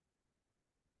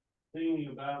Thinking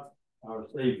about our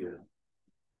Savior,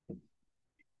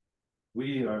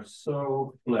 we are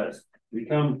so blessed. We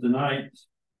come tonight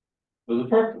for the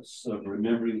purpose of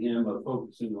remembering Him, of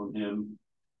focusing on Him,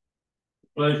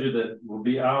 pleasure that will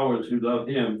be ours who love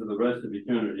Him for the rest of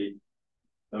eternity.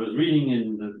 I was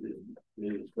reading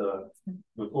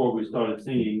before we started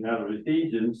singing out of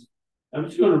Ephesians. I'm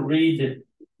just going to read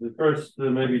the first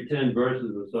maybe 10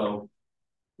 verses or so,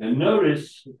 and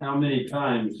notice how many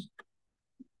times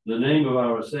the name of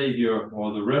our Savior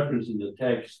or the reference in the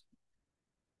text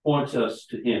points us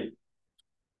to Him.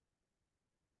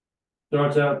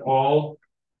 Starts out Paul,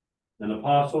 an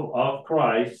apostle of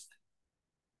Christ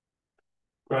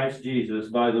Jesus,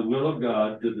 by the will of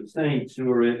God, to the saints who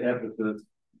are at Ephesus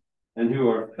and who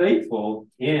are faithful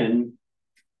in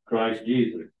Christ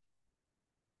Jesus.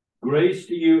 Grace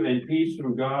to you and peace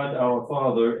from God our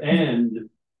Father and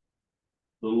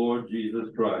the Lord Jesus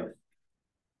Christ.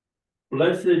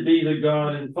 Blessed be the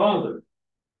God and Father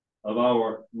of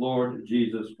our Lord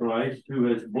Jesus Christ,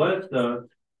 who has blessed us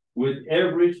with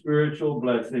every spiritual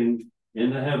blessing in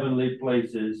the heavenly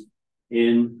places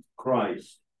in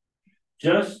Christ,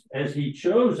 just as He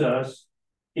chose us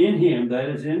in Him, that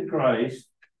is in Christ,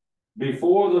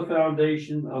 before the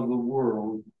foundation of the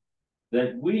world,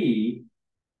 that we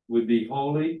would be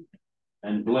holy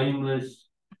and blameless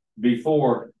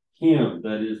before Him,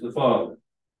 that is the Father.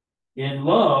 In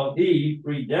love, He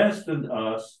predestined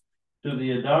us to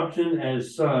the adoption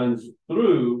as sons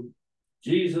through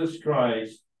Jesus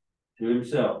Christ to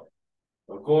Himself,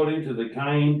 according to the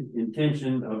kind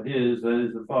intention of His, that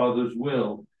is the Father's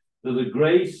will, to the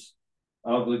grace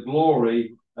of the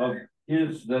glory of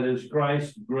His, that is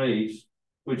Christ's grace,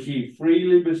 which He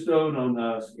freely bestowed on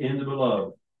us in the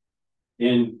Beloved.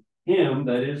 In Him,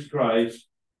 that is Christ,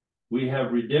 we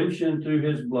have redemption through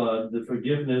His blood, the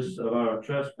forgiveness of our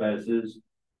trespasses,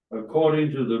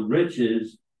 according to the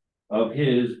riches of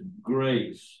His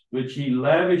grace, which He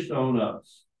lavished on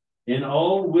us. In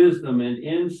all wisdom and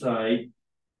insight,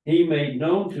 He made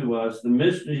known to us the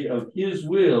mystery of His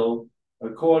will,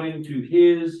 according to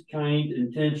His kind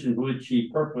intention, which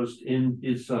He purposed in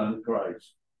His Son,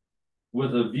 Christ,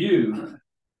 with a view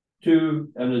to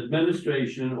an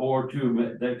administration, or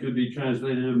to, that could be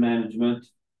translated to management,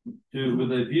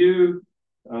 with a view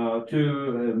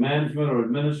to management or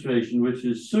administration which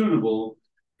is suitable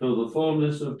to the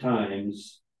fullness of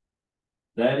times.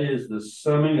 That is the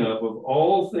summing up of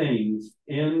all things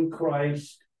in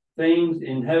Christ, things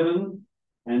in heaven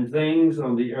and things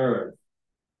on the earth.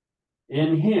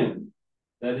 In Him,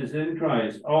 that is in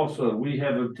Christ, also we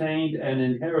have obtained an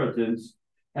inheritance,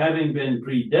 having been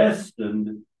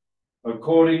predestined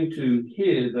according to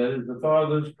His, that is the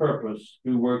Father's purpose,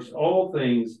 who works all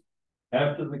things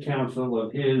after the counsel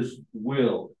of His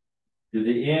will, to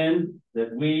the end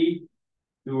that we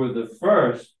who were the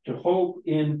first to hope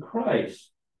in Christ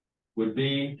would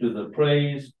be to the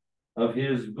praise of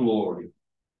His glory.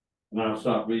 And I'll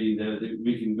stop reading there.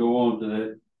 We can go on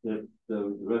to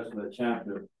the rest of that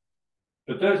chapter.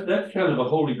 But that's kind of a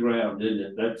holy ground, isn't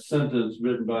it? That sentence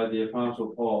written by the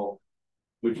Apostle Paul,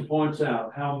 which points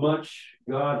out how much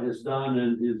God has done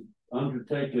and is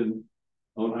undertaken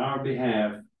on our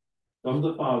behalf from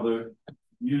the Father,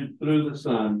 through the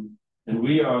Son, and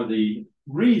we are the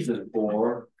reason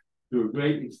for, to a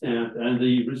great extent, and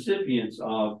the recipients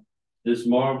of this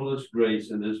marvelous grace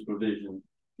and this provision.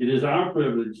 It is our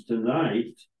privilege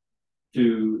tonight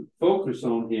to focus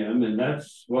on Him, and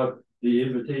that's what the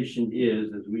invitation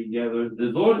is as we gather.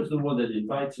 The Lord is the one that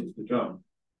invites us to come,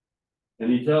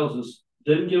 and He tells us,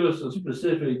 didn't give us a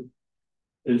specific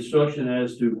instruction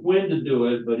as to when to do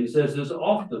it, but He says, as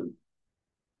often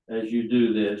as you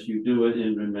do this, you do it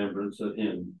in remembrance of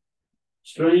Him.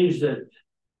 Strange that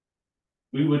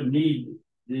we would need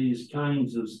these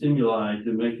kinds of stimuli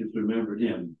to make us remember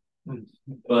Him.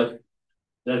 But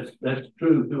that's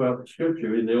true throughout the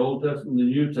Scripture. In the Old Testament and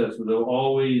the New Testament, there are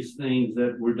always things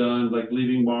that were done, like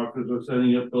leaving markers or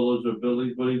setting up pillars or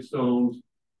putting stones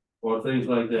or things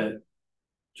like that,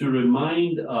 to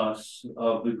remind us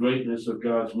of the greatness of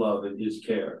God's love and His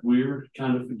care. We're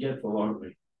kind of forgetful, aren't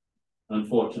we?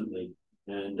 Unfortunately.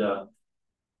 And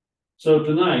so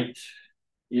tonight,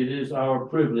 it is our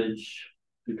privilege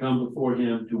to come before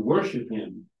Him, to worship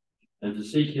Him, and to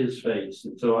seek His face.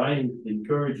 And so I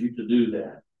encourage you to do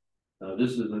that.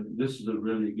 This is a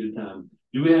really good time.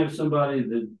 Do we have somebody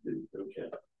that? Okay.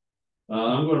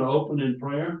 I'm going to open in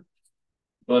prayer,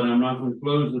 but I'm not going to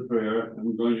close the prayer.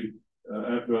 I'm going to,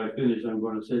 after I finish, I'm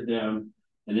going to sit down,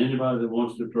 and anybody that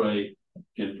wants to pray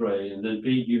can pray. And then,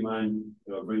 Pete, do you mind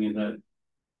bringing that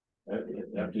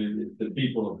after the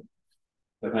people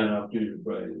I've had an opportunity to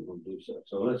pray, and we'll do so.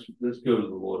 So let's go to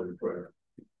the Lord in prayer.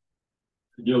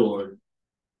 Dear Lord,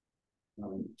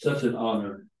 such an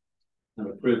honor and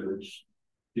a privilege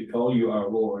to call you our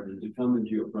Lord and to come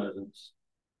into your presence.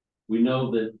 We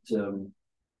know that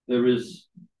there is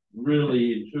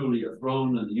really and truly a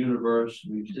throne in the universe.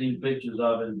 We've seen pictures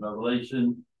of it in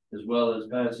Revelation, as well as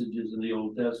passages in the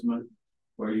Old Testament,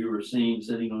 where you were seen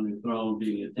sitting on your throne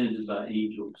being attended by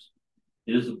angels.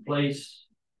 It is a place,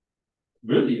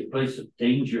 really a place of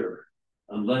danger,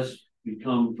 unless we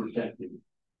come protected.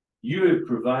 You have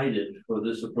provided for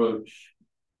this approach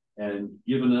and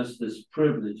given us this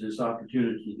privilege, this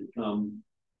opportunity to come.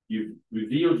 You've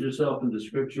revealed yourself in the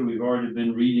scripture. We've already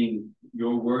been reading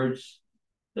your words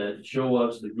that show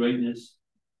us the greatness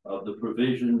of the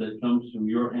provision that comes from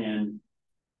your hand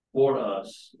for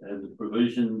us, and the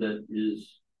provision that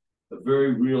is a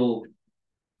very real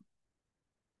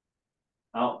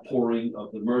outpouring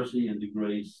of the mercy and the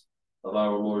grace of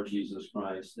our Lord Jesus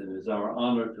Christ. And it's our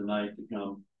honor tonight to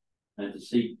come and to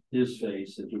seek his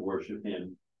face and to worship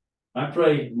him. I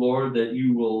pray, Lord, that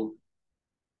you will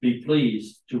be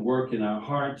pleased to work in our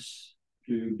hearts,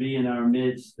 to be in our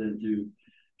midst, and to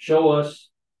show us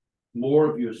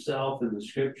more of yourself in the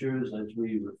scriptures as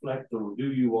we reflect on who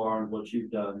you are and what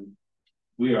you've done.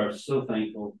 We are so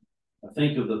thankful. I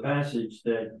think of the passage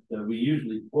that we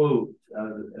usually quote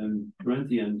in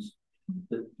Corinthians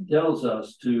that tells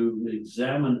us to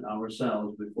examine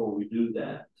ourselves before we do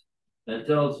that. That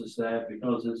tells us that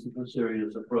because it's a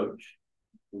serious approach.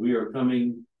 We are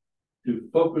coming to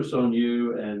focus on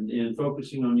you, and in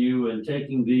focusing on you and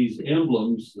taking these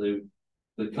emblems,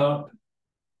 the cup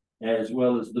as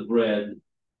well as the bread,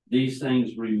 these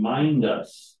things remind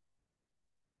us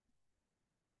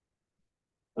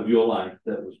of your life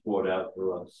that was poured out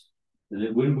for us. And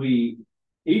that when we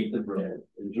eat the bread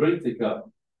and drink the cup,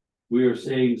 we are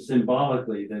saying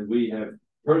symbolically that we have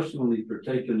personally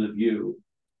partaken of you,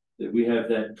 that we have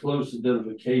that close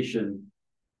identification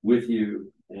with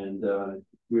you, and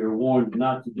we are warned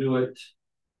not to do it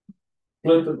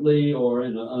flippantly or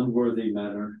in an unworthy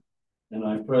manner. And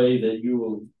I pray that you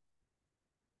will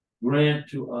grant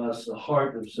to us a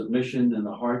heart of submission and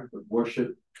a heart of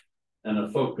worship and a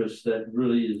focus that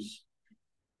really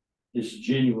is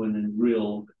genuine and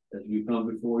real as we come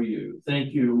before you.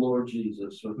 Thank you, Lord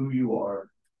Jesus, for who you are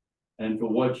and for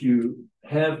what you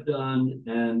have done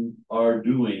and are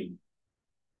doing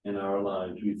in our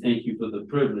lives. We thank you for the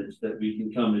privilege that we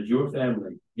can come as your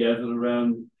family, gathered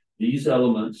around these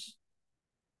elements,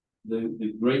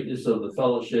 the greatness of the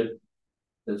fellowship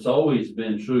that's always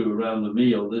been true around the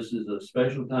meal. This is a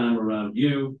special time around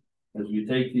you as we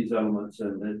take these elements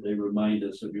and that they remind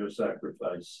us of your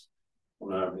sacrifice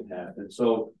on our behalf. And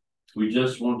so we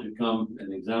just want to come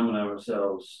and examine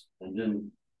ourselves and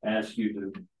then ask you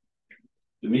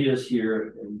to meet us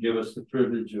here and give us the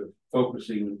privilege of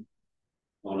focusing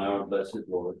on our blessed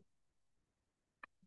Lord.